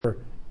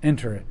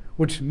enter it,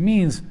 which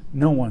means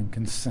no one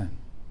can sin.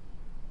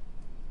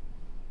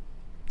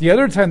 The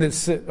other time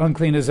that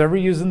unclean is ever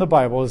used in the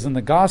Bible is in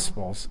the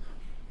Gospels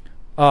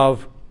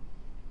of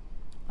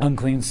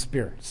unclean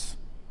spirits,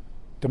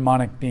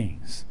 demonic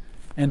beings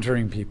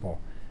entering people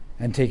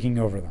and taking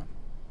over them.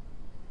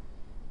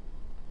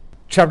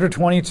 Chapter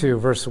 22,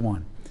 verse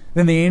 1.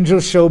 Then the angel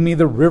showed me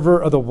the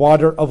river of the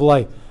water of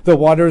life. The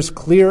water is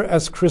clear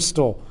as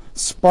crystal,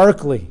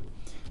 sparkly,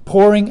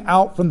 pouring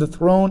out from the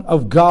throne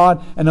of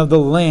God and of the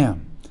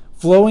Lamb,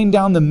 flowing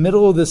down the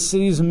middle of the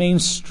city's main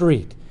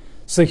street.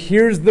 So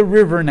here's the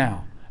river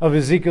now of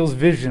Ezekiel's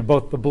vision,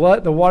 both the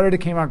blood, the water that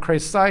came out of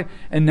Christ's side,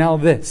 and now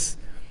this.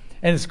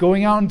 And it's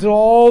going out into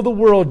all the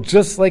world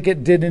just like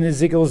it did in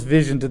Ezekiel's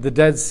vision to the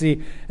Dead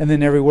Sea and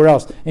then everywhere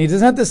else. And he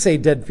doesn't have to say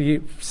Dead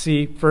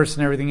Sea first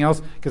and everything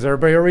else because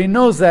everybody already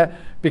knows that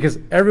because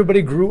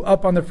everybody grew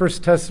up on the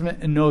First Testament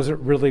and knows it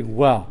really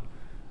well.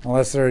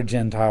 Unless they're a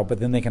Gentile,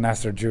 but then they can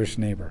ask their Jewish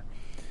neighbor.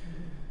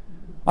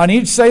 On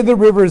each side of the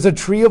river is a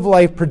tree of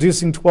life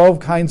producing 12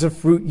 kinds of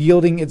fruit,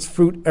 yielding its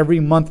fruit every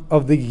month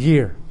of the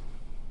year.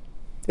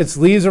 Its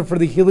leaves are for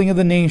the healing of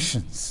the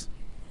nations.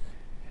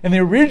 In the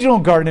original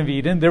Garden of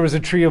Eden, there was a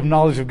tree of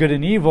knowledge of good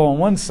and evil on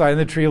one side and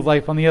the tree of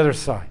life on the other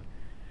side.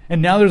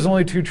 And now there's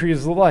only two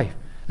trees of life.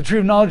 The tree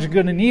of knowledge of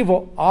good and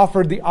evil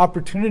offered the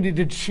opportunity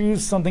to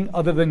choose something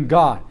other than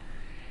God.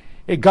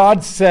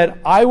 God said,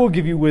 I will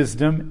give you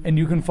wisdom and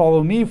you can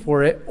follow me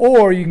for it,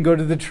 or you can go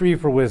to the tree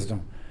for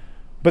wisdom.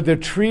 But the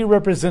tree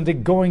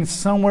represented going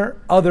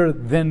somewhere other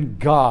than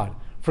God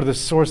for the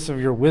source of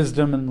your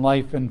wisdom and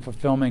life and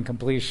fulfillment and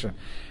completion.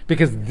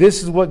 Because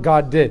this is what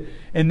God did.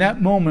 In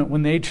that moment,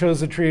 when they chose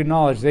the tree of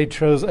knowledge, they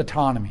chose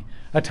autonomy.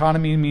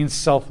 Autonomy means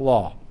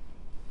self-law.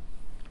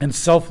 And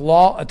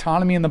self-law,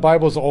 autonomy in the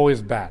Bible is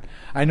always bad.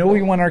 I know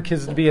we want our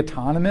kids to be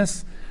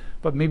autonomous,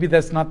 but maybe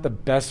that's not the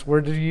best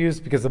word to use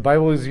because the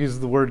Bible always uses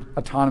the word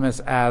autonomous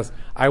as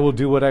I will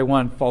do what I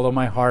want, follow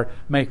my heart,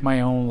 make my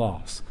own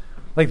laws.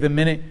 Like the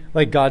minute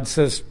God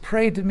says,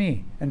 pray to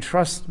me and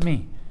trust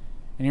me.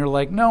 And you're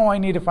like, no, I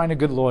need to find a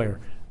good lawyer.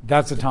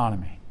 That's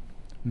autonomy.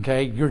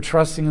 Okay? You're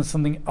trusting in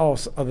something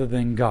else other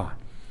than God.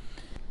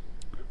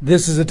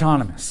 This is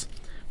autonomous.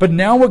 But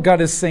now what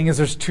God is saying is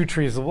there's two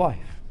trees of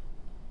life.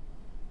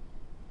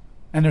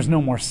 And there's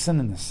no more sin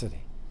in this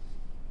city.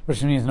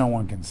 Which means no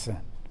one can sin.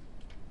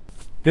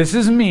 This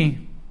is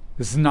me.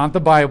 This is not the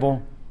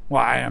Bible.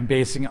 Well, I am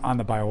basing it on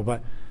the Bible.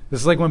 But this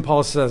is like when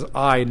Paul says,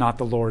 I, not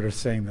the Lord, are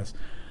saying this.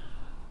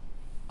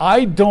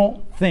 I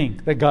don't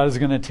think that God is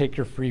going to take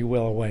your free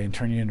will away and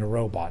turn you into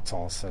robots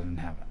all of a sudden in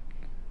heaven.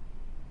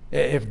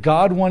 If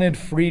God wanted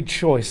free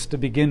choice to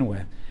begin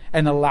with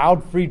and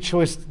allowed free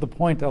choice to the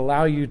point to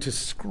allow you to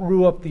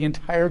screw up the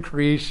entire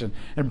creation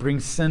and bring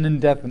sin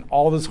and death and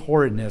all this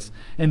horridness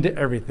into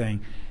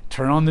everything,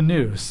 turn on the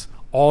news,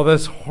 all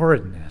this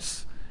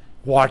horridness,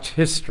 watch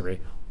history,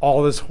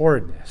 all this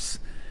horridness,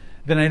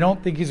 then I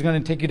don't think he's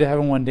going to take you to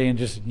heaven one day and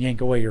just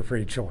yank away your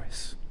free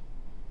choice.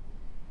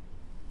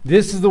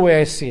 This is the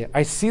way I see it.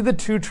 I see the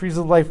two trees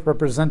of life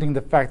representing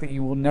the fact that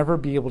you will never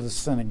be able to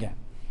sin again.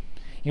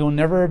 You will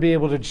never be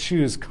able to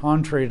choose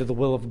contrary to the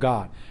will of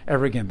God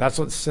ever again. That's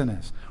what sin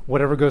is.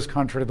 Whatever goes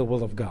contrary to the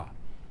will of God.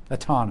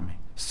 Autonomy,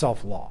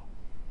 self-law.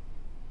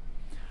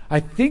 I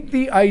think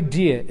the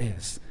idea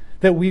is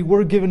that we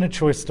were given a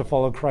choice to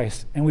follow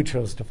Christ, and we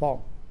chose to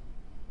follow.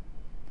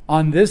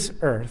 On this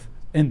earth,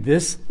 in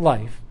this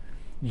life,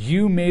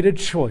 you made a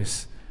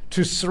choice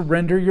to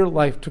surrender your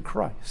life to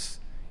Christ.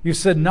 You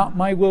said, not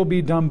my will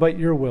be done, but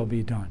your will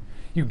be done.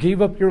 You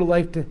gave up your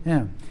life to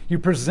him. You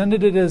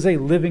presented it as a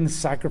living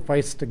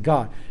sacrifice to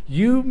God.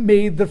 You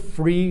made the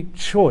free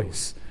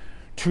choice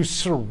to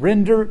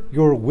surrender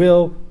your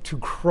will to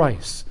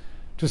Christ,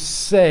 to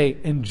say,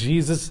 in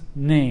Jesus'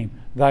 name,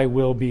 thy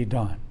will be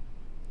done.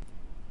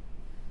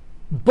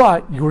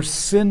 But your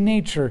sin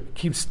nature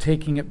keeps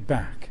taking it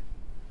back.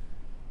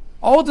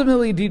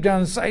 Ultimately, deep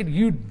down inside,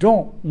 you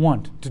don't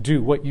want to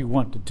do what you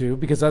want to do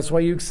because that's why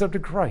you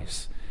accepted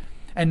Christ.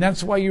 And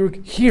that's why you're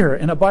here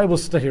in a Bible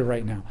study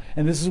right now.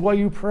 And this is why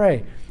you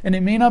pray. And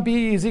it may not be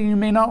easy, you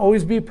may not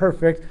always be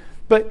perfect,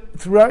 but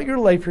throughout your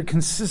life, you're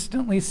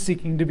consistently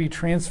seeking to be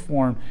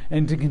transformed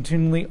and to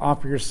continually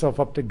offer yourself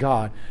up to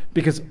God.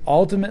 Because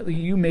ultimately,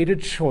 you made a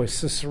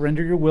choice to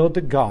surrender your will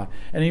to God.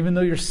 And even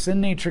though your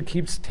sin nature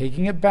keeps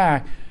taking it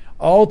back,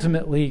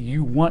 ultimately,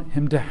 you want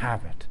him to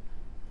have it.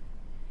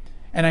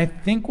 And I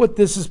think what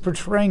this is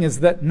portraying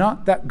is that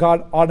not that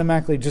God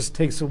automatically just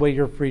takes away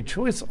your free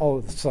choice all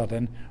of a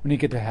sudden when you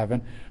get to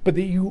heaven, but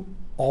that you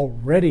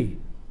already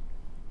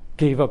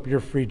gave up your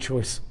free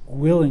choice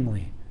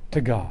willingly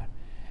to God.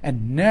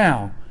 And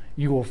now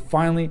you will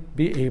finally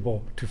be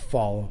able to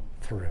follow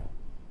through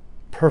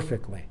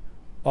perfectly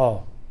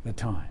all the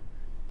time.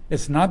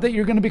 It's not that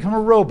you're going to become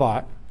a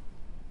robot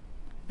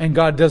and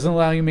God doesn't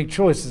allow you to make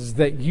choices,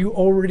 that you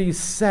already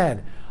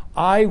said,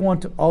 I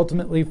want to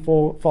ultimately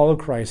follow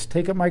Christ,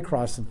 take up my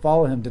cross and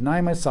follow him, deny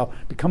myself,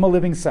 become a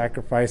living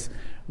sacrifice.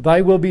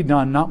 Thy will be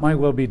done, not my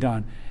will be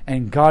done.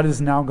 And God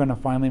is now going to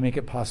finally make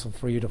it possible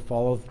for you to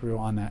follow through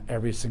on that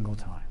every single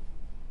time.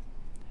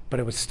 but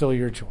it was still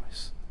your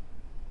choice.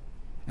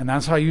 And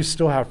that's how you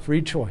still have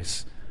free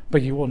choice,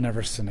 but you will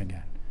never sin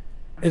again.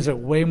 Is it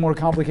way more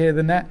complicated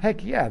than that?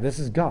 Heck yeah, this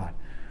is God.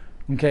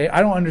 Okay,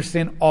 I don't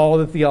understand all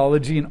the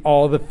theology and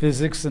all the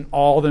physics and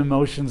all the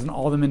emotions and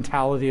all the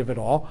mentality of it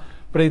all,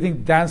 but I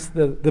think that's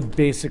the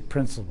basic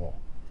principle.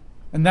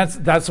 And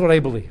that's what I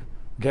believe.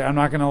 Okay, I'm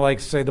not going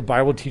to say the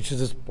Bible teaches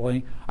this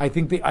plain. I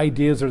think the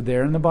ideas are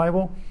there in the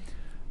Bible,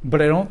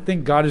 but I don't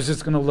think God is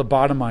just going to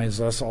lobotomize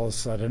us all of a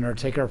sudden or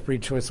take our free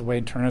choice away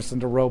and turn us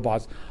into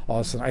robots all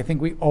of a sudden. I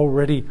think we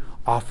already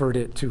offered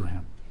it to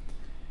him.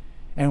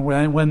 And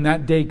when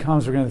that day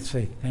comes, we're going to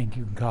say, thank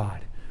you,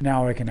 God.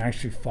 Now I can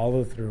actually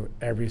follow through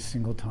every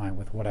single time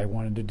with what I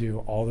wanted to do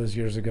all those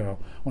years ago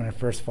when I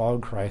first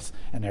followed Christ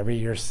and every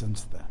year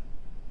since then.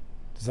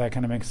 Does that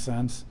kind of make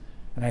sense?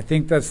 And I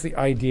think that's the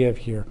idea of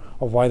here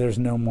of why there's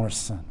no more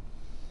sin.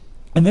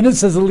 And then it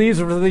says the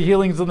leaves are for the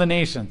healings of the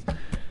nations.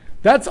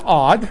 That's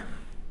odd.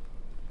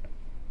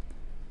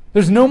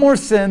 There's no more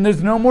sin,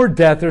 there's no more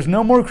death, there's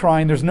no more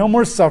crying, there's no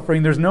more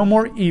suffering, there's no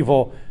more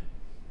evil.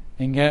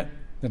 And yet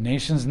the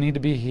nations need to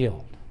be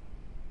healed.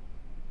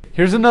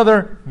 Here's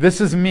another,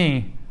 this is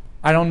me.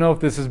 I don't know if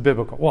this is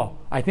biblical. Well,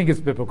 I think it's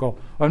biblical.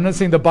 I'm not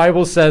saying the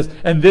Bible says,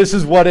 and this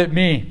is what it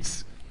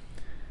means.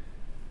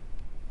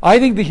 I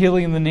think the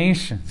healing of the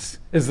nations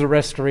is the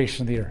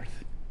restoration of the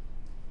earth.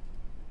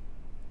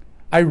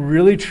 I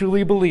really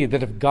truly believe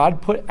that if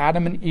God put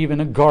Adam and Eve in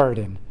a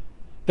garden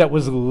that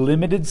was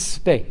limited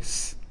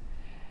space,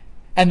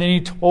 and then he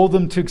told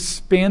them to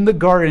expand the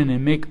garden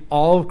and make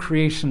all of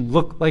creation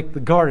look like the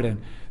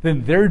garden,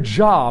 then their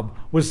job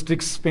was to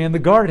expand the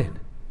garden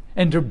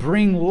and to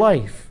bring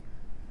life,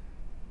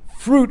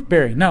 fruit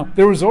bearing. Now,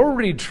 there was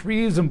already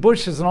trees and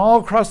bushes and all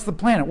across the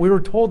planet. We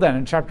were told that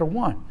in chapter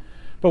 1.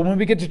 But when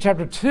we get to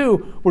chapter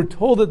 2, we're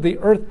told that the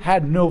earth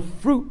had no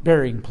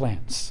fruit-bearing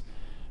plants.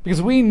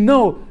 Because we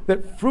know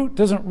that fruit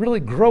doesn't really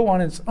grow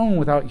on its own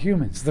without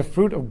humans. The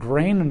fruit of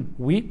grain and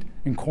wheat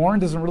and corn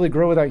doesn't really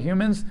grow without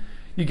humans.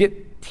 You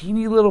get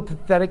teeny little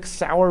pathetic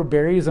sour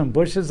berries on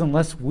bushes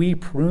unless we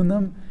prune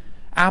them.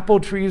 Apple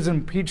trees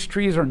and peach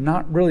trees are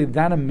not really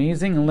that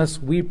amazing unless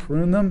we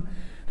prune them.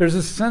 There's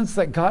a sense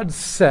that God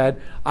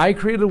said, I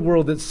created a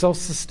world that's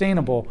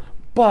self-sustainable,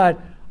 but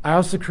I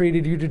also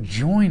created you to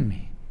join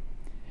me.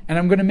 And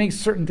I'm going to make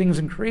certain things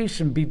in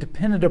creation be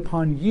dependent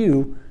upon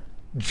you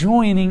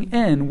joining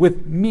in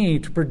with me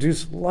to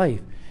produce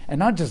life. And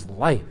not just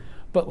life,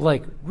 but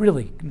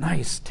really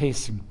nice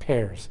tasting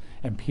pears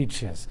and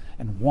peaches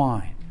and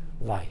wine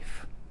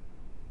life.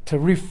 To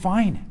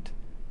refine it.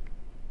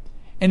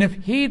 And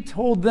if he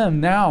told them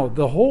now,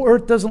 the whole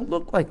earth doesn't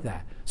look like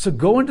that. So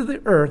go into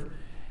the earth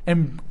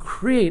and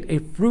create a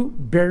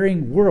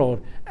fruit-bearing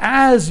world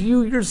as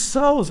you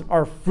yourselves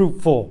are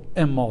fruitful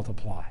and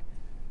multiply.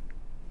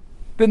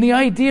 Then the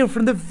idea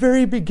from the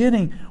very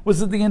beginning was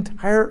that the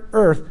entire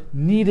earth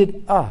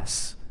needed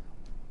us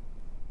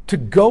to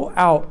go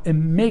out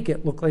and make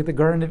it look like the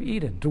Garden of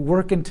Eden, to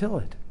work and till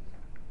it.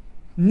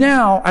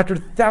 Now, after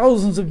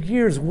thousands of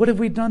years, what have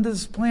we done to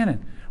this planet?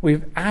 We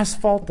have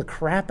asphalted the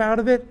crap out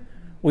of it.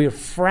 We have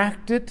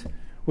fracked it.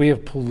 We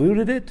have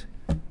polluted it.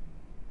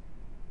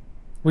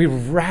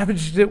 We've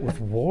ravaged it with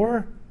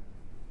war.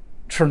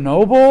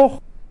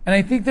 Chernobyl. And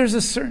I think there's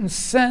a certain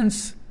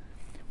sense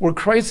where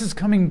Christ is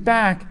coming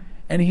back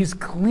and he's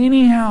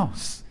cleaning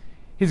house.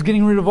 He's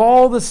getting rid of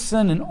all the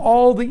sin and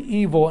all the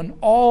evil and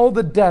all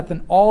the death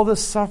and all the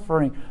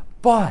suffering.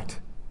 But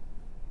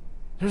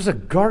there's a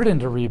garden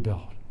to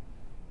rebuild.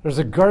 There's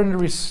a garden to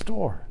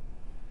restore.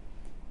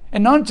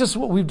 And not just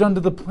what we've done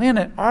to the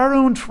planet, our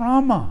own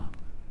trauma.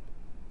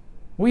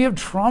 We have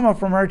trauma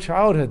from our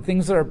childhood,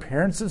 things that our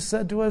parents have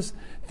said to us,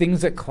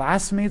 things that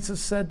classmates have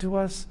said to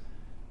us,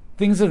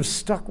 things that have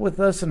stuck with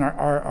us and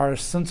our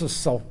sense of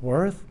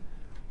self-worth.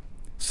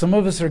 Some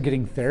of us are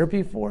getting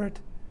therapy for it.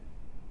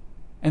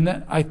 And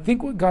that I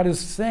think what God is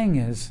saying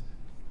is,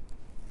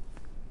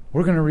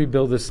 we're going to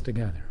rebuild this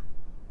together.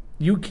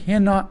 You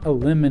cannot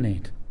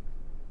eliminate.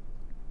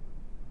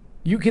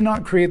 You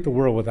cannot create the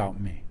world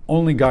without me.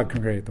 Only God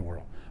can create the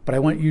world. But I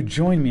want you to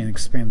join me and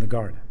expand the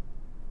garden.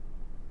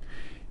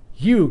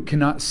 You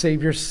cannot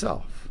save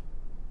yourself.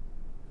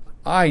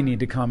 I need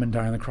to come and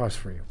die on the cross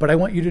for you. But I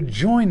want you to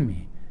join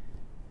me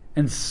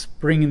in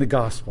bringing the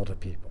gospel to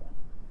people.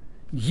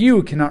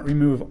 You cannot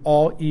remove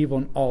all evil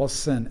and all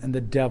sin and the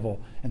devil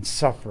and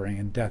suffering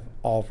and death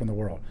all from the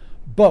world.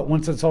 But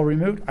once it's all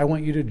removed, I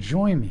want you to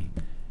join me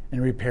in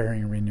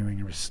repairing and renewing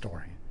and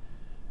restoring.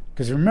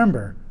 Because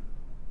remember,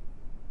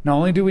 not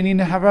only do we need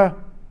to have a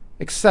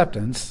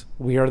acceptance,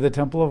 we are the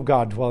temple of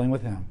God dwelling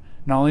with him.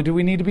 Not only do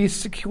we need to be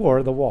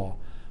secure, the wall,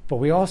 but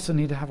we also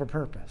need to have a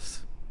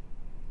purpose.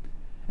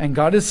 And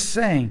God is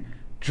saying,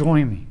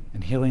 join me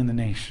in healing the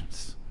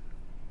nations.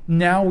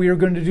 Now we are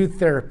going to do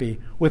therapy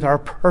with our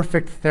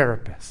perfect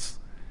therapists.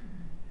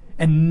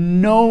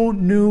 And no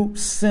new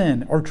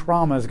sin or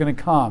trauma is going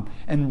to come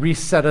and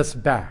reset us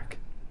back.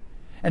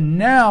 And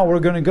now we're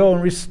going to go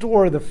and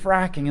restore the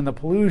fracking and the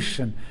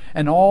pollution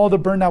and all the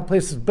burned out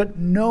places. But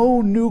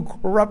no new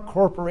corrupt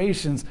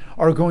corporations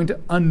are going to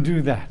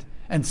undo that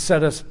and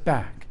set us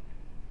back.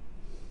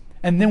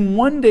 And then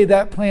one day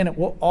that planet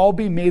will all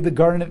be made the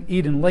Garden of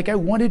Eden, like I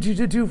wanted you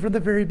to do from the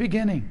very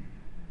beginning.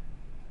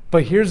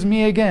 But here's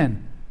me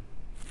again.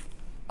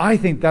 I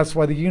think that's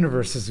why the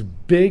universe is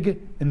big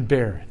and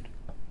barren.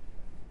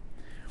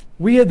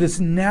 We have this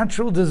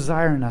natural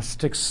desire in us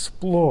to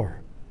explore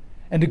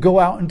and to go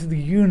out into the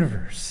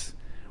universe.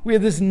 We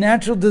have this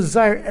natural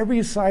desire. Every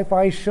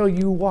sci-fi show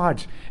you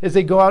watch is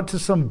they go out to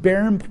some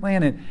barren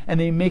planet and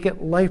they make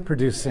it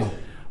life-producing.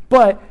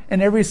 But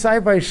in every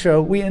sci-fi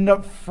show, we end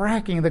up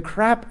fracking the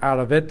crap out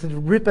of it to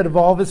rip it of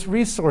all of its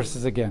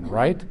resources again,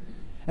 right?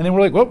 And then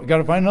we're like, well, we got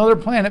to find another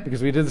planet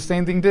because we did the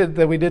same thing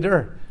that we did to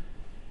Earth.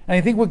 And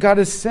I think what God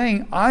is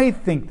saying, I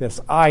think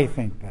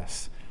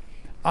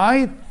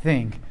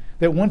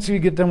that once we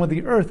get done with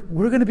the earth,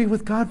 we're going to be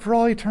with God for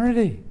all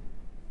eternity.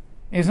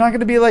 It's not going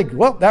to be like,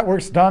 well, that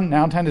work's done.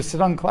 Now time to sit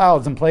on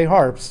clouds and play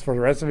harps for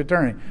the rest of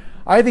eternity.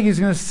 I think he's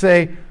going to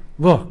say,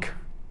 look,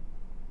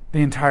 the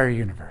entire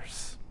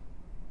universe.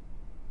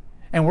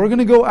 And we're going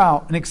to go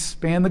out and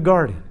expand the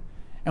garden.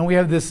 And we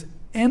have this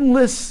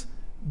endless,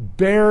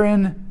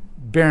 barren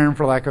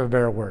for lack of a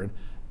better word,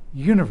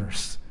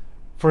 universe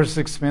for us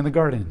to expand the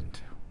garden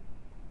into.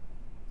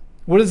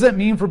 What does that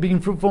mean for being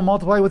fruitful and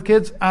multiply with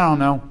kids? I don't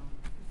know.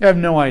 I have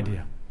no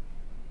idea.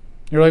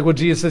 You're like, well,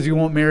 Jesus says you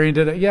won't marry and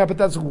did. Yeah, but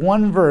that's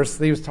one verse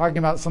that he was talking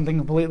about something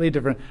completely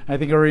different. I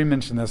think I already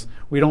mentioned this.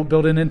 We don't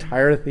build an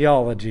entire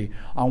theology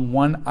on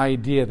one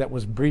idea that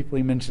was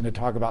briefly mentioned to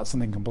talk about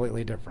something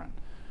completely different.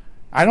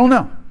 I don't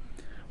know.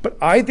 But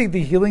I think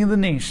the healing of the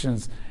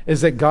nations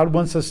is that God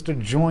wants us to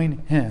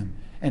join him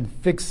in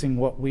fixing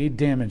what we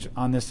damage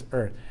on this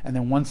earth. And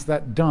then once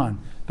that's done,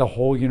 the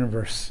whole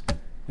universe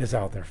is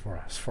out there for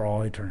us for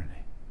all eternity.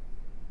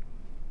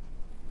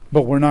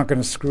 But we're not going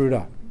to screw it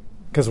up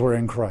because we're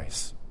in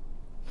Christ.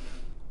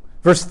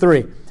 Verse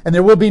 3, and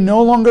there will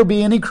no longer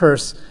be any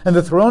curse, and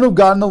the throne of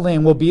God and the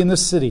Lamb will be in the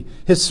city.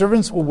 His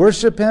servants will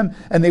worship him,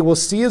 and they will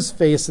see his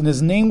face, and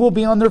his name will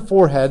be on their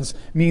foreheads,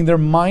 meaning their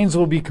minds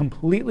will be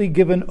completely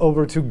given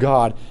over to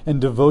God in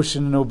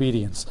devotion and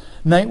obedience.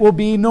 Night will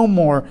be no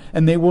more,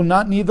 and they will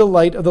not need the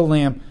light of the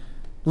lamp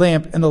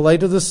and the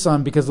light of the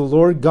sun, because the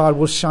Lord God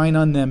will shine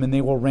on them, and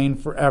they will reign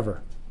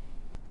forever.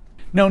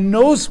 Now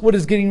notice what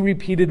is getting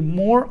repeated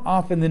more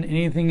often than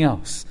anything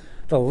else.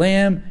 The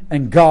Lamb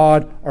and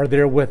God are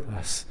there with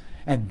us,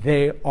 and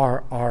they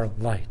are our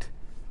light.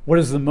 What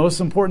is the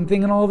most important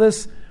thing in all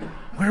this?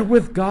 We're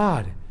with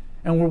God,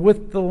 and we're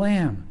with the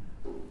Lamb.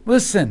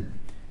 Listen,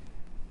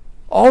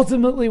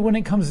 ultimately when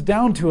it comes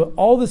down to it,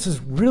 all this is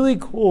really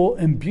cool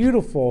and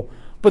beautiful,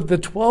 but the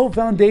 12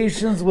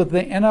 foundations with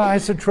the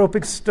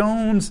anisotropic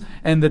stones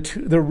and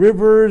the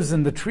rivers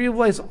and the tree of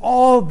life,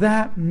 all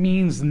that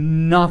means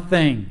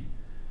nothing.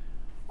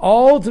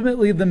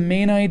 Ultimately, the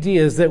main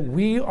idea is that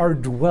we are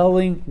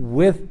dwelling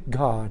with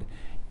God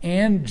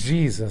and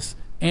Jesus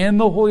and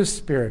the Holy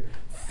Spirit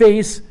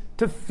face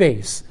to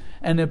face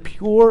in a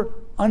pure,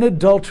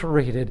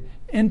 unadulterated,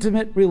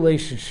 intimate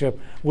relationship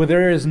where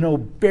there is no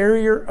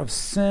barrier of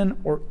sin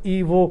or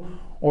evil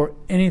or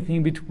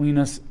anything between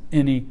us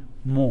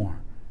anymore.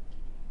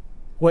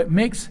 What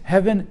makes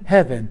heaven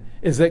heaven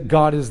is that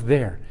God is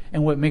there,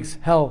 and what makes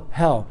hell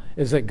hell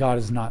is that God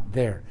is not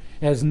there.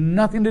 It has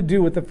nothing to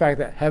do with the fact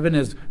that heaven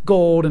is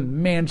gold and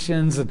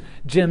mansions and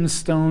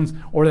gemstones,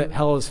 or that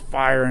hell is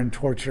fire and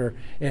torture.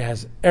 It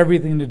has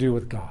everything to do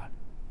with God.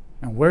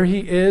 And where he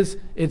is,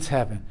 it's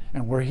heaven.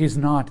 And where he's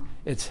not,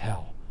 it's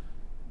hell.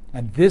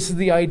 And this is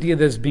the idea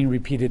that is being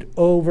repeated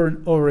over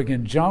and over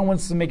again. John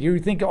wants to make you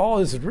think, oh,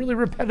 this is really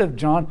repetitive,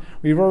 John.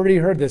 We've already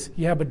heard this.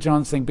 Yeah, but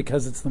John's saying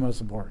because it's the most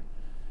important.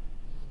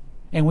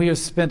 And we have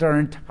spent our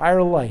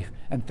entire life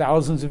and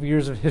thousands of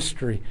years of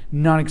history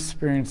not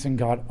experiencing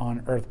God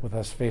on earth with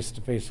us face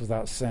to face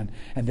without sin.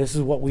 And this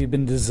is what we've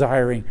been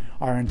desiring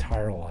our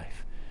entire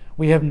life.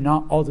 We have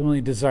not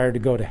ultimately desired to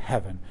go to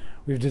heaven.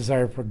 We've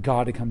desired for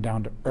God to come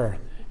down to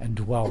earth and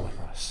dwell with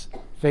us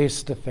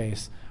face to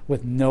face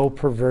with no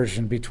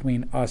perversion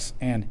between us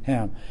and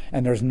him.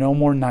 And there's no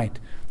more night.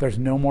 There's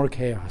no more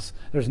chaos.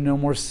 There's no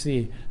more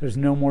sea. There's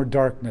no more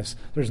darkness.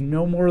 There's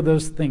no more of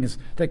those things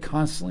that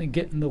constantly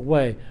get in the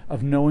way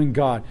of knowing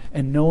God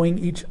and knowing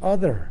each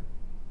other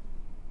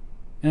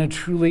in a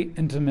truly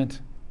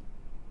intimate,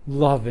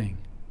 loving,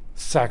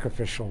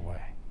 sacrificial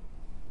way.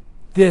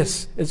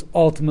 This is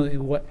ultimately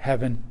what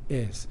heaven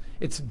is.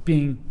 It's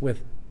being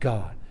with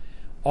God.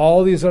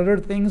 All these other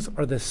things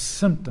are the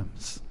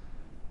symptoms,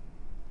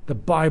 the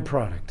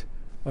byproduct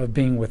of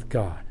being with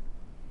God.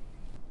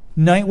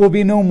 Night will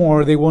be no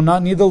more. They will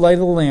not need the light of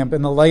the lamp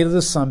and the light of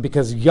the sun,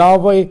 because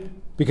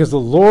the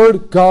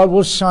Lord God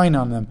will shine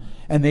on them,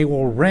 and they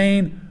will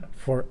reign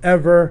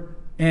forever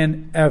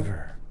and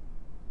ever.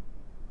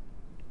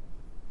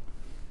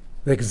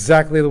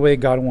 Exactly the way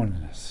God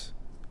wanted us.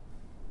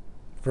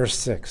 Verse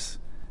 6.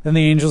 Then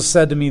the angel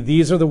said to me,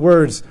 these are the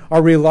words,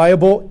 are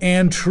reliable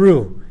and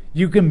true.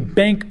 You can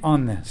bank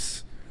on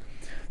this.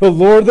 The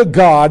Lord, the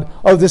God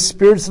of the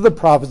spirits of the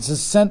prophets,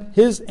 has sent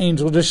his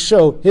angel to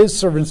show his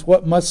servants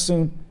what must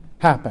soon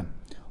happen.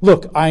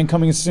 Look, I am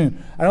coming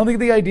soon. I don't think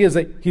the idea is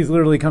that he's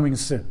literally coming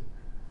soon.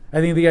 I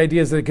think the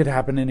idea is that it could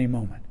happen any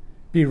moment.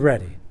 Be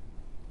ready.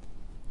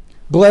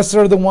 Blessed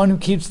are the one who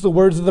keeps the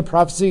words of the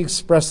prophecy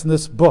expressed in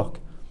this book.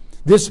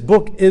 This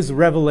book is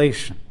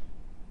Revelation.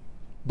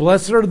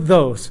 Blessed are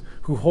those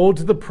who hold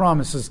to the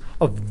promises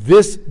of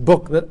this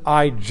book that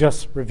I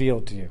just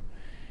revealed to you.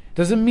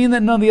 Doesn't mean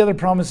that none of the other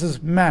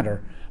promises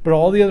matter, but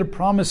all the other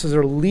promises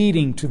are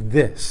leading to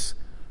this.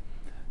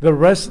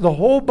 The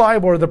whole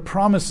Bible are the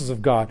promises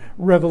of God.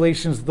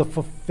 Revelation is the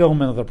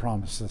fulfillment of the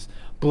promises.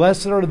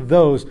 Blessed are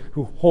those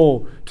who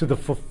hold to the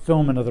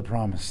fulfillment of the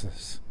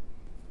promises.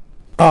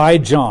 I,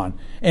 John,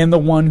 am the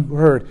one who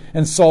heard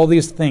and saw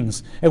these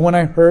things. And when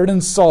I heard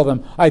and saw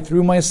them, I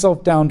threw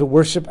myself down to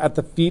worship at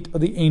the feet of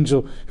the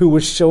angel who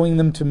was showing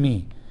them to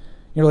me.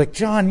 You're like,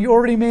 John, you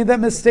already made that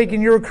mistake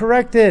and you were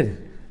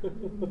corrected.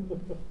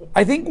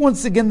 I think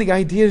once again the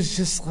idea is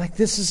just like,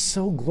 this is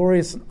so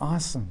glorious and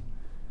awesome.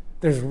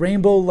 There's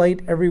rainbow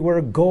light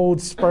everywhere,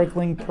 gold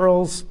sparkling,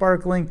 pearls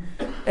sparkling.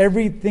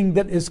 Everything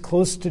that is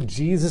close to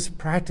Jesus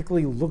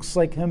practically looks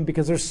like him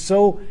because they're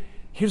so...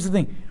 Here's the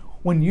thing.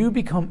 When you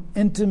become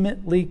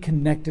intimately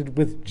connected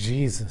with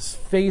Jesus,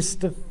 face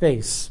to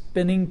face,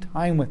 spending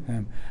time with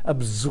him,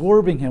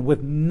 absorbing him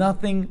with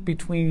nothing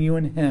between you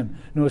and him,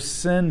 no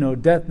sin, no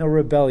death, no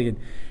rebellion,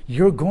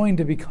 you're going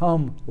to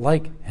become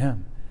like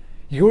him.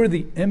 You're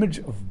the image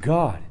of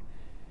God.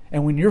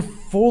 And when you're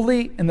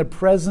fully in the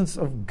presence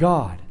of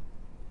God,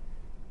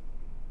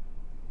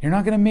 you're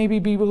not going to maybe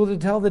be able to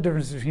tell the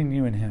difference between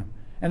you and him.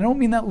 And I don't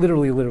mean that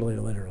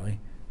literally.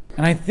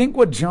 And I think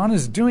what John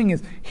is doing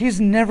is he's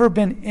never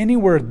been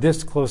anywhere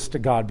this close to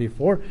God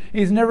before.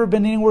 He's never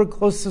been anywhere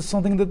close to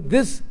something that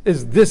this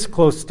is this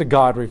close to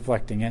God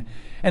reflecting it.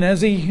 And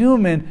as a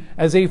human,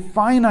 as a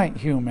finite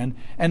human,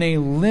 and a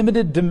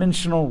limited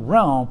dimensional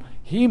realm,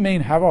 he may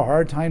have a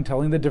hard time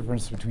telling the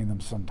difference between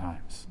them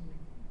sometimes.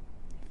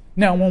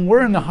 Now, when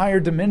we're in the higher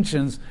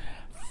dimensions,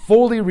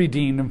 fully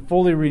redeemed and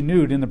fully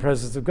renewed in the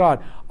presence of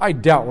God, I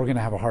doubt we're going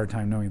to have a hard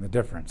time knowing the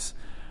difference.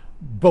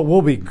 But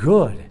we'll be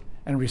good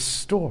and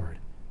restored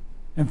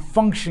and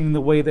functioning the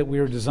way that we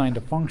were designed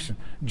to function.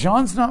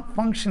 John's not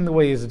functioning the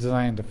way he's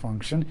designed to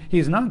function.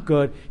 He's not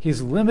good.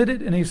 He's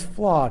limited and he's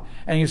flawed.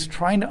 And he's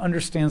trying to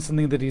understand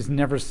something that he's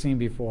never seen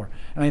before.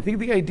 And I think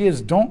the idea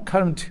is don't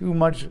cut him too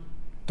much.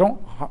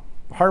 Don't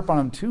harp on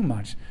him too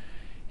much.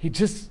 He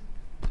just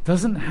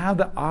doesn't have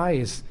the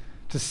eyes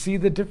to see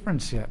the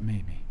difference yet,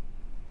 maybe.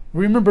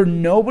 Remember,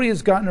 nobody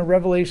has gotten a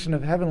revelation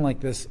of heaven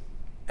like this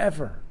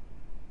ever.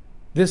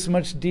 This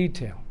much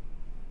detail.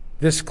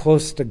 This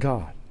close to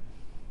God.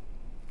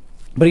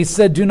 But he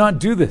said, do not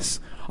do this.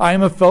 I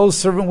am a fellow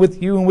servant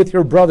with you and with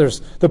your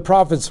brothers, the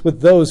prophets,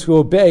 with those who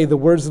obey the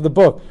words of the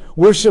book.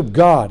 Worship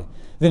God.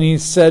 Then he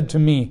said to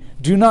me,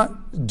 do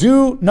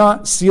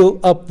not seal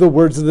up the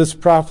words of this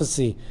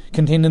prophecy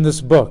contained in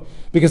this book,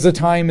 because the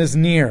time is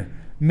near.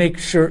 Make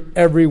sure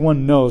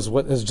everyone knows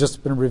what has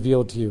just been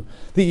revealed to you.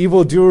 The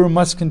evildoer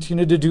must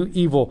continue to do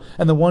evil,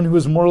 and the one who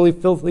is morally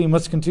filthy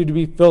must continue to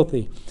be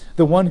filthy.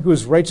 The one who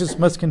is righteous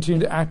must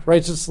continue to act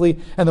righteously,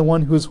 and the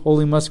one who is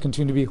holy must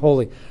continue to be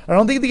holy. I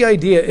don't think the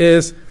idea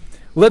is,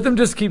 let them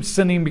just keep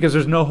sinning because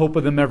there's no hope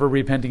of them ever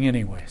repenting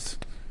anyways.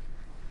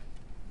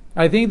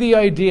 I think the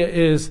idea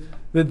is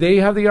that they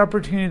have the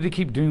opportunity to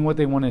keep doing what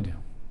they want to do.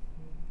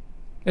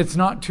 It's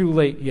not too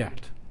late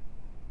yet.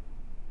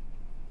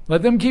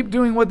 Let them keep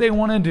doing what they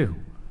want to do.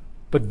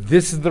 But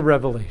this is the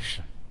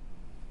revelation.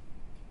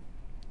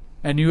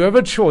 And you have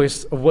a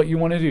choice of what you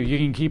want to do. You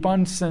can keep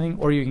on sinning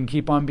or you can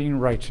keep on being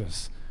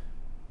righteous.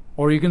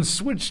 Or you can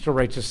switch to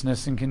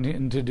righteousness and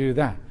continue to do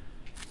that.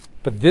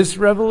 But this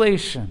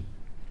revelation,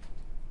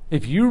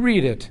 if you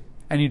read it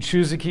and you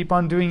choose to keep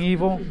on doing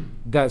evil,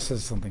 that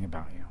says something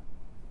about you.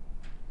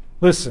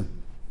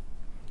 Listen,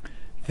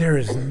 there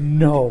is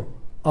no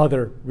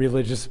other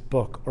religious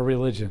book or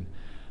religion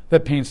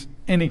that paints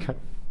any kind of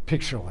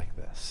picture like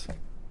this.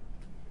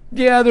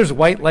 Yeah, there's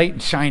white light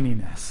and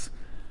shininess.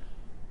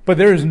 But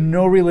there is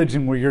no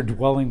religion where you're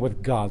dwelling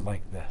with God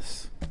like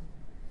this.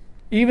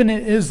 Even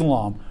in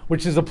Islam,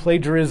 which is a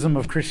plagiarism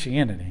of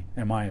Christianity,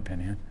 in my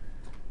opinion,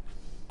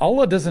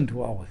 Allah doesn't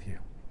dwell with you.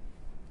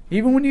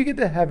 Even when you get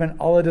to heaven,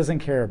 Allah doesn't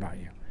care about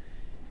you.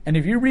 And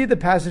if you read the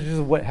passages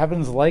of what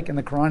heaven's like in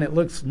the Quran, it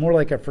looks more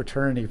like a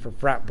fraternity for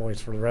frat boys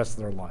for the rest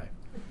of their life.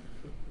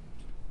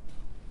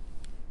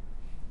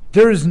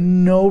 There is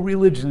no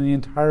religion in the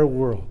entire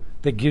world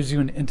that gives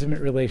you an intimate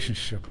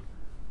relationship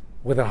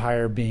with a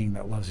higher being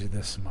that loves you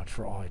this much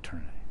for all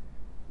eternity.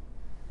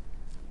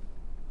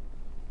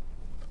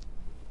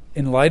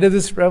 In light of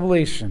this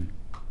revelation,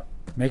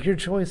 make your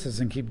choices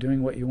and keep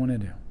doing what you want to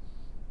do.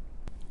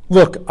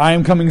 Look, I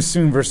am coming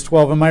soon, verse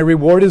 12, and my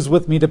reward is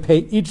with me to pay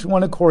each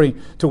one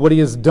according to what he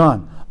has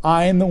done.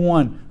 I am the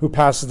one who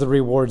passes the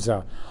rewards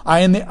out. I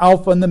am the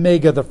Alpha and the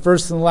Omega, the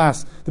first and the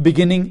last, the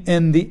beginning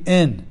and the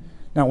end.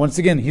 Now, once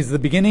again, he's the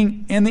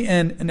beginning and the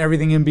end and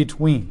everything in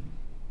between.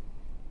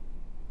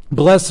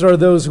 Blessed are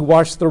those who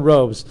wash their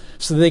robes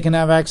so they can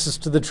have access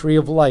to the tree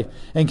of life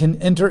and can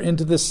enter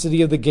into the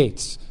city of the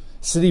gates,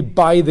 city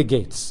by the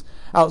gates.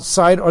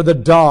 Outside are the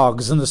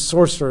dogs and the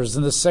sorcerers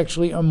and the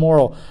sexually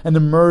immoral and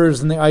the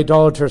murderers and the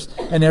idolaters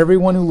and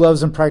everyone who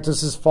loves and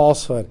practices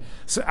falsehood.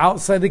 So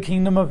outside the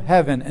kingdom of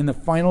heaven in the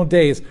final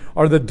days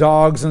are the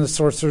dogs and the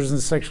sorcerers and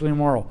the sexually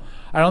immoral.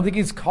 I don't think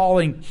he's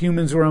calling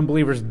humans who are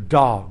unbelievers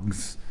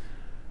dogs.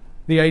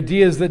 The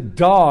idea is that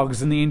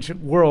dogs in the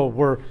ancient world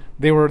were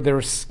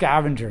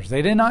scavengers.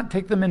 They did not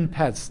take them in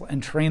pets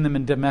and train them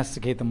and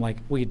domesticate them like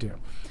we do.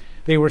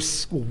 They were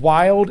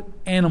wild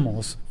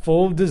animals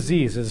full of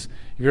diseases.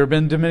 If you've ever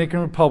been to Dominican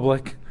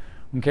Republic,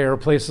 okay, or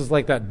places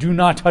like that, do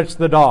not touch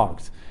the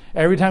dogs.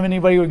 Every time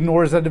anybody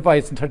ignores that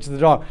advice and touches the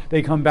dog,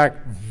 they come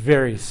back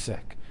very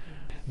sick.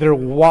 They're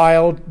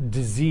wild,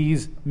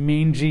 disease,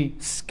 mangy,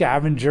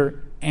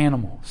 scavenger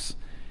animals.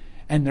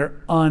 And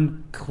they're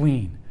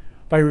unclean.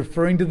 By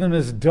referring to them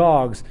as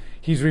dogs,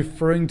 he's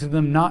referring to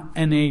them not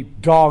in a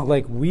dog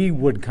like we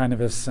would kind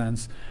of a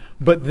sense,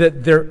 but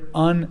that they're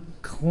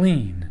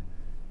unclean.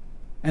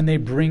 And they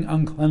bring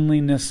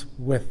uncleanliness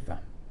with them.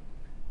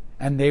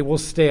 And they will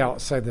stay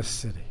outside the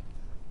city.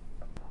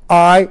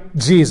 I,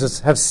 Jesus,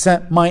 have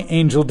sent my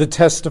angel to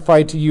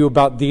testify to you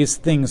about these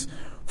things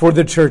for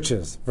the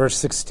churches. Verse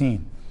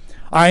 16.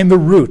 I am the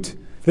root,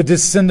 the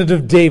descendant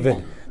of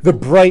David, the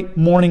bright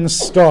morning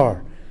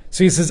star.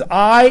 So he says,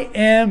 I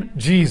am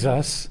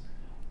Jesus.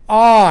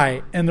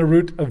 I am the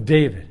root of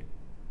David.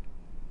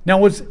 Now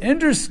what's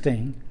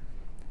interesting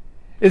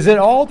is that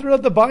all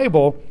throughout the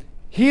Bible,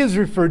 he is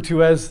referred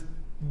to as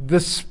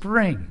the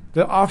spring,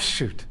 the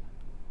offshoot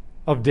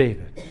of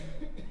David.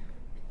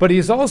 But he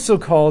is also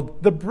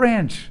called the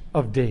branch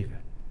of David.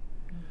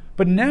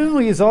 But now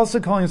he is also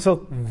calling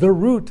himself the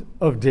root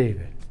of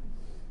David.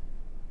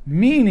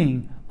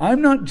 Meaning,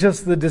 I'm not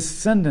just the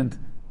descendant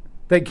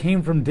that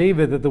came from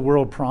David that the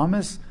world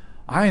promised.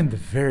 I am the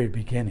very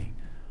beginning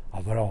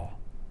of it all.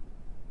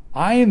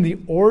 I am the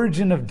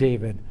origin of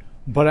David,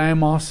 but I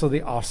am also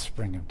the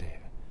offspring of David.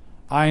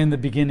 I am the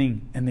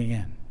beginning and the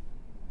end.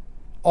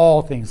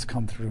 All things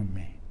come through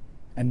me,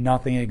 and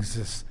nothing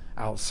exists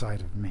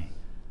outside of me.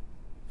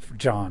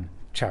 John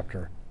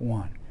chapter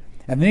 1.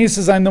 And then he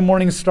says, I'm the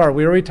morning star.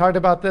 We already talked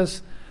about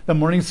this. The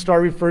morning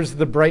star refers to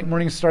the bright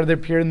morning star that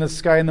appeared in the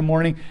sky in the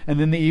morning, and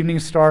then the evening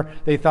star.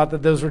 They thought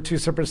that those were two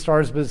separate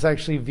stars, but it's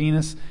actually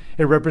Venus.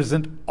 It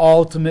represents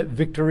ultimate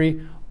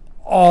victory,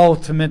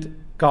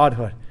 ultimate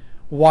godhood.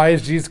 Why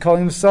is Jesus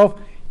calling himself?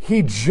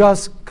 He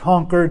just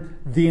conquered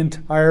the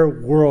entire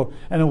world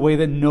in a way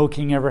that no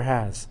king ever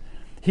has.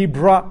 He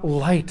brought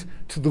light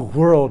to the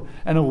world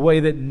in a way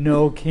that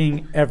no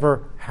king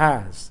ever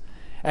has.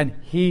 And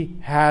he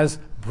has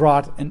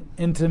brought an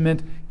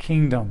intimate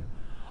kingdom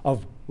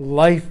of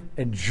life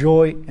and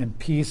joy and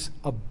peace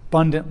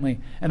abundantly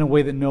in a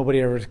way that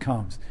nobody ever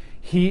comes.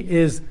 He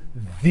is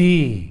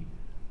the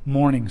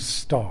morning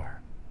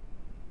star.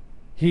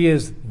 He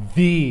is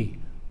the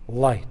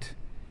light.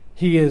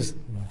 He is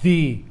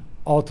the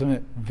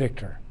ultimate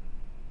victor.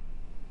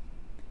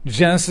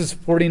 Genesis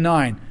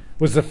 49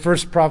 was the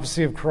first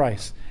prophecy of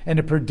Christ, and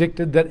it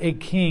predicted that a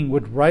king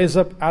would rise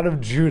up out of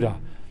Judah,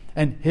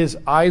 and his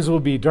eyes will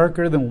be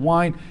darker than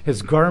wine,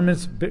 his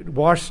garments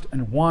washed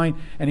in wine,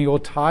 and he will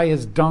tie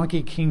his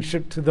donkey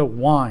kingship to the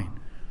wine.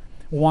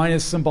 Wine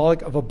is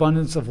symbolic of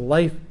abundance of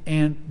life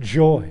and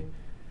joy.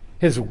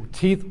 His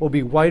teeth will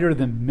be whiter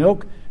than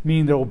milk,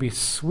 meaning they will be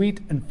sweet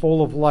and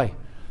full of life.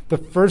 The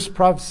first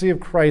prophecy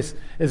of Christ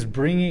is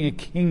bringing a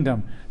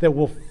kingdom that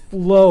will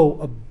flow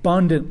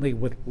abundantly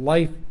with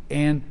life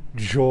and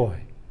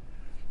joy.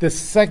 The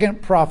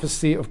second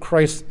prophecy of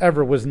Christ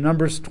ever was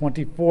Numbers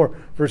 24,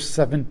 verse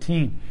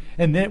 17.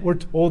 And then we're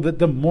told that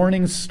the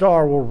morning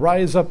star will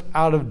rise up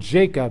out of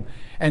Jacob,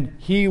 and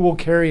he will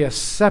carry a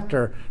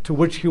scepter to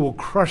which he will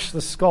crush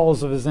the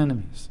skulls of his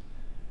enemies.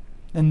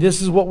 And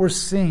this is what we're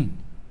seeing.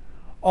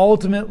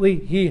 Ultimately,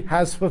 he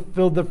has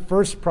fulfilled the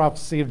first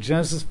prophecy of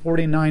Genesis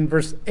 49,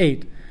 verse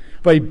 8,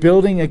 by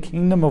building a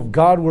kingdom of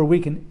God where we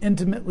can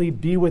intimately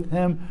be with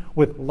him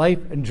with life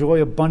and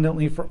joy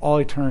abundantly for all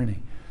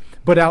eternity.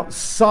 But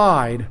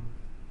outside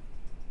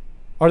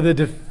are the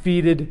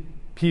defeated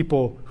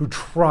people who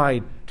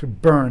tried to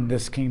burn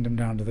this kingdom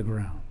down to the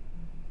ground.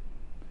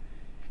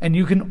 And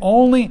you can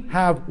only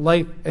have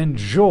life and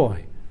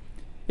joy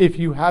if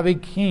you have a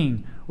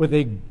king with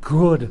a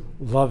good,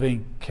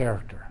 loving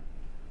character.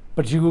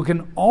 But you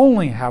can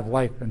only have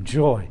life and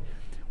joy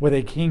with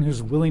a king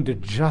who's willing to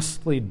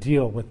justly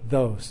deal with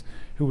those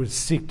who would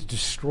seek to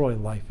destroy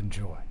life and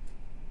joy.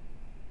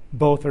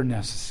 Both are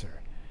necessary.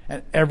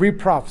 And every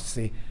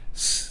prophecy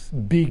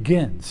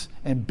begins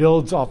and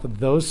builds off of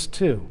those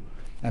two,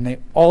 and they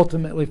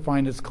ultimately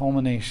find its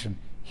culmination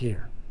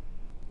here.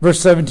 Verse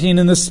 17,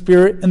 and the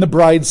Spirit and the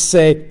bride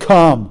say,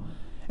 come.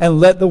 And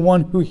let the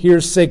one who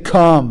hears say,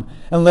 come.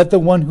 And let the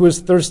one who is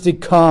thirsty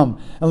come.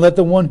 And let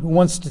the one who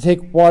wants to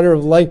take water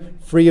of life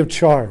free of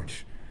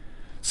charge.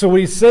 So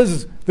what he says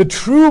is, the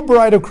true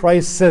bride of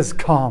Christ says,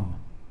 come.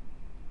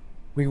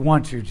 We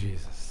want you,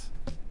 Jesus.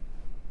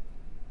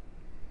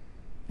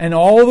 And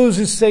all those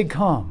who say,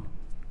 come,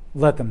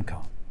 let them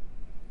come.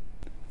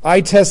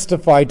 I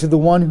testify to the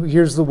one who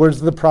hears the words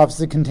of the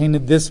prophecy contained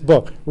in this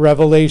book,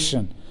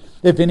 Revelation,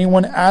 If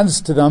anyone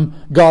adds to them,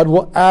 God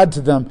will add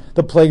to them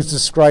the plagues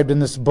described in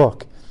this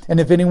book. And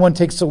if anyone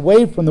takes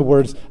away from the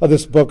words of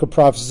this book of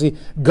prophecy,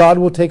 God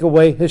will take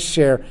away his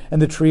share,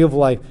 and the tree of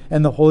life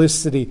and the holy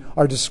city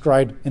are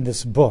described in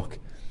this book.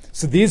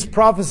 So these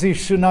prophecies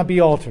should not be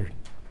altered.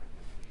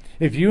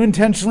 If you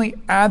intentionally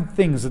add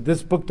things that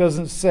this book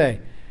doesn't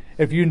say,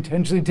 if you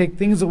intentionally take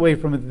things away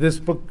from it that this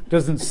book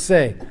doesn't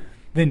say,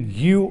 then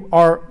you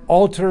are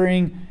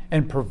altering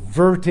and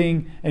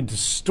perverting and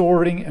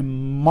distorting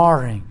and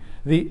marring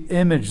the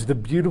image, the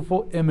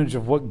beautiful image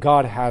of what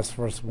God has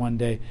for us one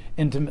day,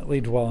 intimately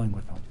dwelling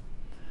with him.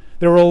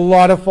 There were a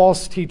lot of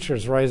false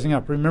teachers rising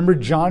up. Remember,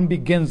 John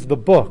begins the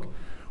book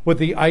with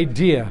the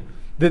idea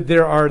that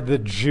there are the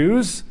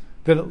Jews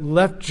that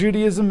left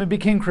Judaism and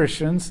became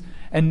Christians,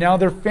 and now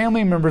their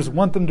family members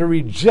want them to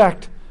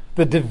reject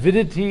the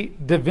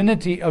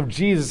divinity of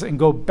Jesus and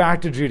go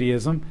back to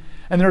Judaism.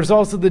 And there's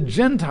also the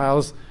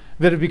Gentiles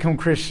that have become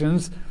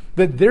Christians,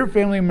 that their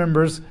family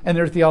members and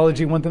their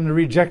theology want them to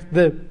reject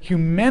the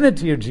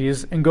humanity of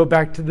Jesus and go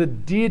back to the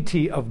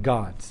deity of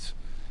God's.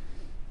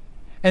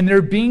 And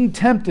they're being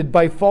tempted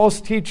by false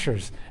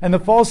teachers. And the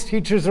false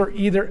teachers are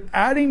either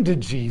adding to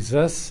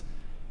Jesus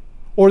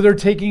or they're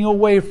taking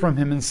away from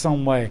him in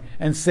some way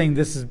and saying,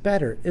 this is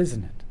better,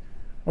 isn't it?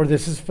 Or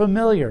this is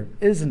familiar,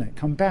 isn't it?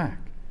 Come back.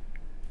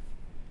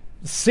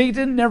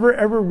 Satan never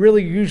ever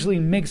really usually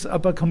makes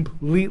up a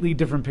completely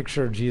different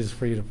picture of Jesus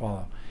for you to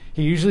follow.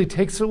 He usually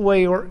takes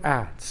away or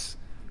adds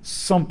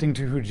something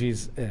to who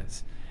Jesus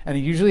is. And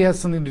it usually has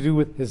something to do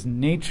with his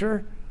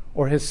nature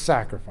or his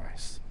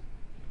sacrifice.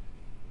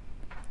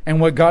 And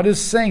what God is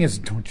saying is,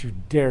 don't you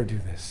dare do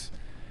this.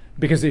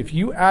 Because if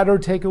you add or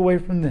take away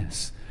from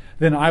this,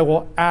 then I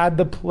will add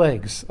the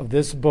plagues of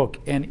this book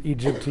and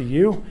Egypt to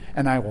you,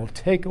 and I will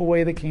take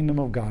away the kingdom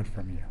of God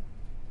from you.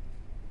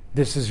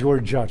 This is your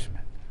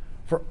judgment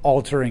for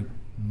altering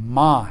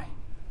my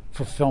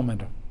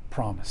fulfillment of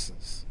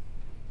promises.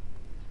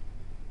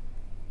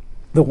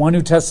 The one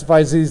who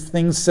testifies these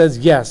things says,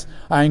 yes,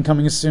 I am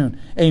coming soon.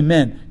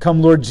 Amen.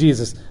 Come, Lord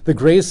Jesus. The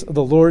grace of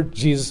the Lord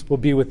Jesus will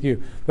be with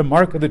you. The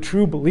mark of the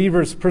true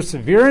believer is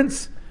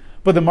perseverance,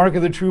 but the mark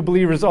of the true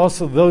believer is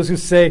also those who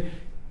say,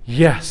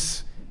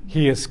 yes,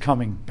 he is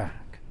coming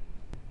back.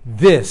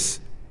 This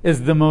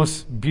is the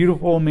most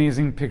beautiful,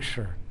 amazing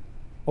picture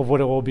of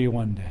what it will be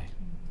one day.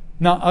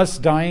 Not us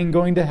dying,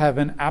 going to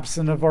heaven,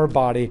 absent of our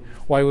body,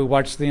 while we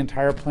watch the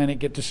entire planet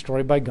get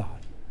destroyed by God.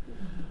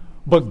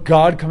 But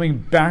God coming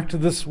back to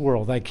this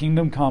world, thy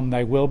kingdom come,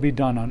 thy will be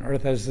done on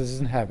earth as it is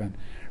in heaven,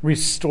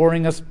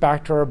 restoring us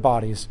back to our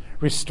bodies,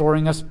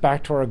 restoring us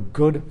back to our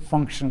good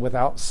function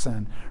without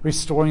sin,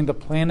 restoring the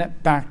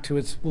planet back to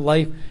its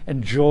life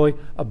and joy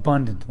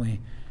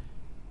abundantly,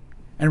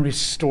 and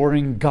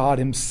restoring God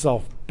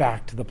himself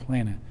back to the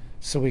planet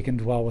so we can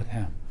dwell with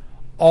him.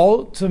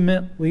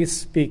 Ultimately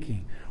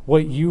speaking,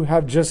 what you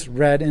have just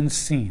read and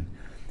seen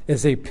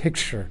is a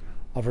picture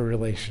of a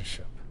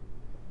relationship.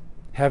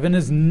 Heaven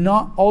is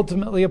not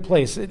ultimately a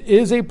place. It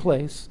is a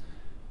place.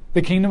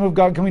 The kingdom of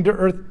God coming to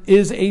earth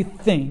is a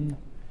thing.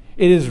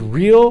 It is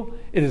real.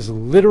 It is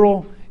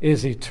literal. It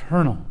is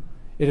eternal.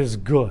 It is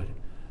good.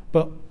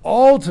 But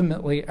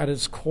ultimately, at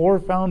its core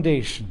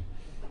foundation,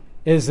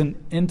 is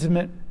an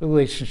intimate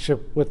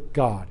relationship with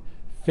God,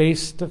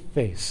 face to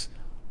face,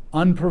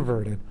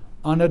 unperverted,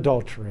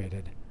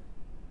 unadulterated,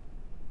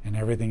 and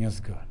everything is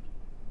good.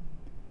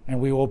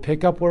 And we will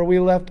pick up where we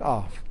left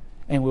off,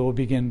 and we will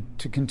begin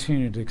to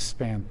continue to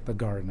expand the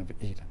Garden of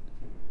Eden.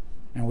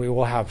 And we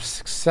will have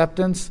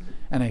acceptance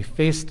and a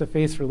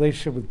face-to-face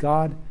relationship with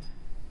God.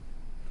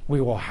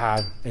 We will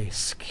have a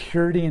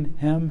security in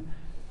him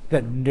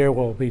that there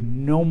will be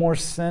no more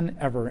sin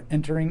ever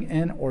entering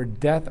in, or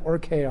death or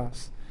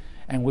chaos.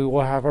 And we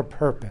will have a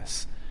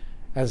purpose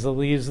as the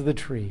leaves of the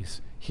trees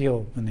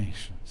heal the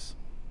nations.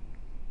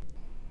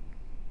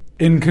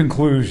 In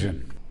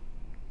conclusion,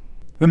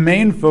 the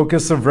main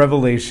focus of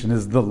Revelation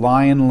is the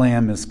Lion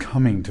Lamb is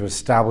coming to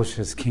establish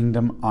his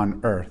kingdom on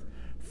earth.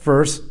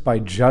 First, by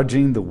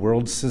judging the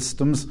world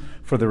systems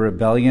for the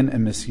rebellion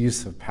and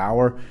misuse of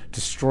power,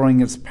 destroying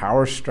its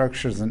power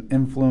structures and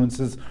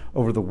influences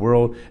over the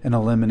world, and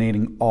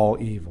eliminating all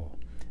evil.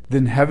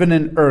 Then heaven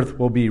and earth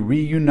will be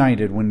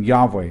reunited when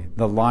Yahweh,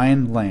 the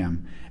Lion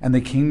Lamb, and the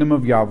kingdom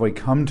of Yahweh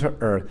come to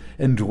earth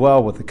and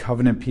dwell with the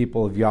covenant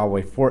people of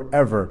Yahweh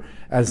forever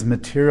as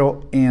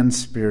material and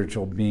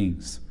spiritual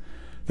beings.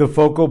 The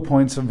focal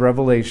points of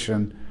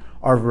Revelation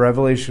are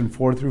Revelation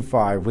 4 through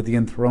 5 with the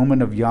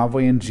enthronement of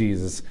Yahweh and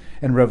Jesus,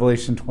 and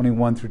Revelation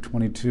 21 through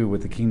 22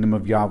 with the kingdom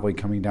of Yahweh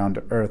coming down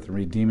to earth and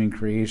redeeming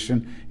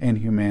creation and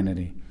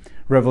humanity.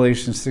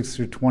 Revelation 6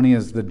 through 20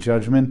 is the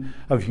judgment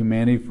of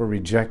humanity for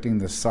rejecting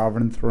the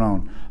sovereign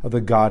throne of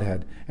the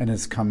Godhead and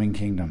his coming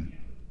kingdom.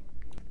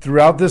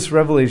 Throughout this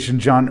revelation,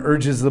 John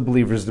urges the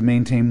believers to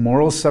maintain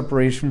moral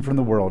separation from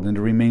the world and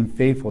to remain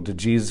faithful to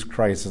Jesus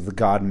Christ as the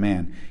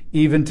God-man,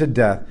 even to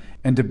death,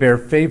 and to bear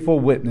faithful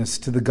witness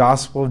to the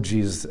gospel of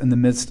Jesus in the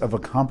midst of a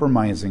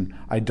compromising,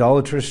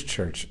 idolatrous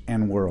church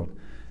and world.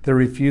 Their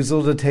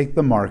refusal to take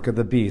the mark of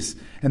the beast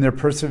and their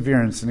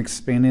perseverance in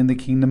expanding the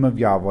kingdom of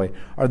Yahweh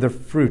are the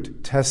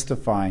fruit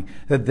testifying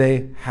that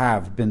they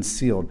have been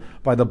sealed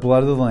by the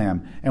blood of the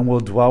Lamb and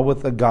will dwell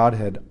with the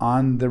Godhead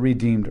on the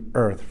redeemed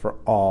earth for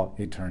all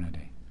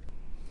eternity.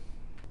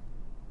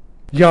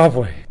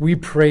 Yahweh, we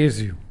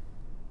praise you.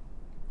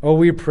 Oh,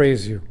 we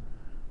praise you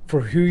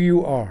for who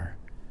you are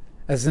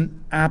as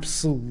an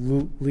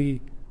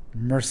absolutely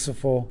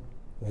merciful,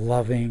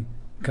 loving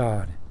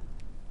God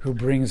who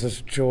brings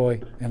us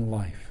joy and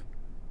life.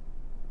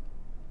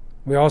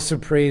 We also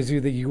praise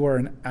you that you are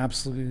an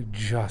absolutely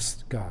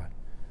just God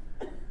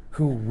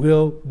who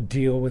will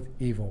deal with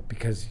evil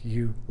because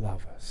you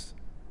love us.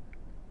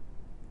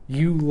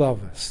 You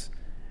love us,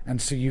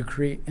 and so you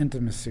create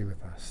intimacy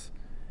with us.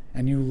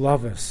 And you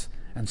love us,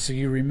 and so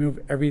you remove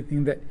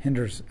everything that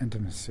hinders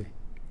intimacy.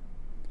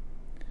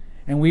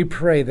 And we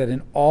pray that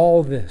in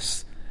all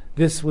this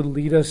would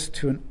lead us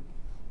to an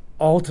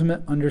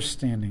ultimate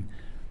understanding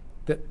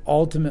that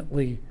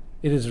ultimately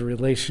it is a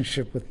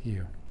relationship with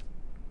you.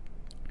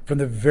 From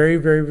the very,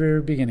 very,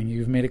 very beginning,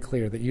 you've made it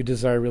clear that you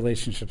desire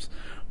relationships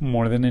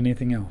more than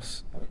anything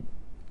else.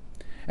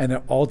 And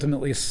that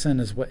ultimately sin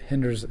is what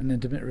hinders an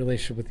intimate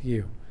relationship with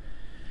you.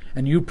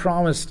 And you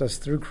promised us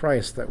through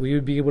Christ that we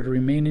would be able to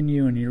remain in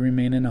you and you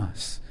remain in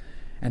us.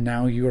 And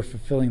now you are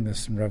fulfilling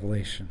this in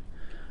Revelation.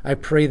 I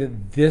pray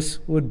that this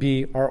would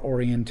be our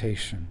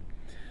orientation,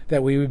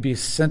 that we would be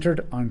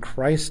centered on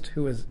Christ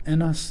who is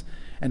in us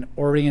and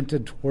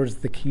oriented towards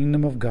the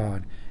kingdom of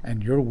God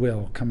and your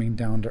will coming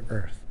down to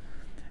earth.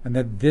 And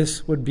that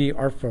this would be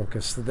our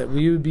focus, so that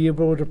we would be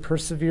able to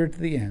persevere to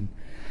the end,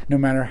 no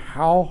matter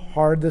how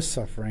hard the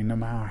suffering, no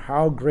matter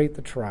how great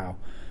the trial,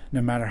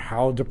 no matter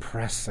how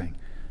depressing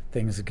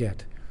things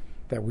get,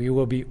 that we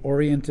will be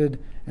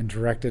oriented and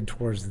directed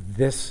towards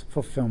this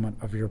fulfillment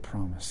of your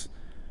promise.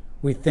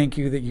 We thank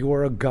you that you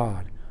are a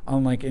God,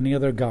 unlike any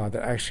other God,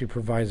 that actually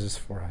provides this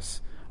for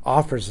us,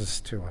 offers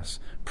this to us,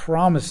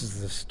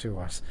 promises this to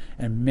us,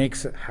 and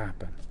makes it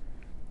happen.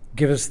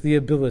 Give us the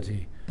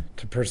ability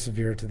to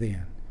persevere to the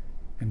end.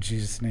 In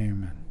Jesus' name,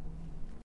 amen.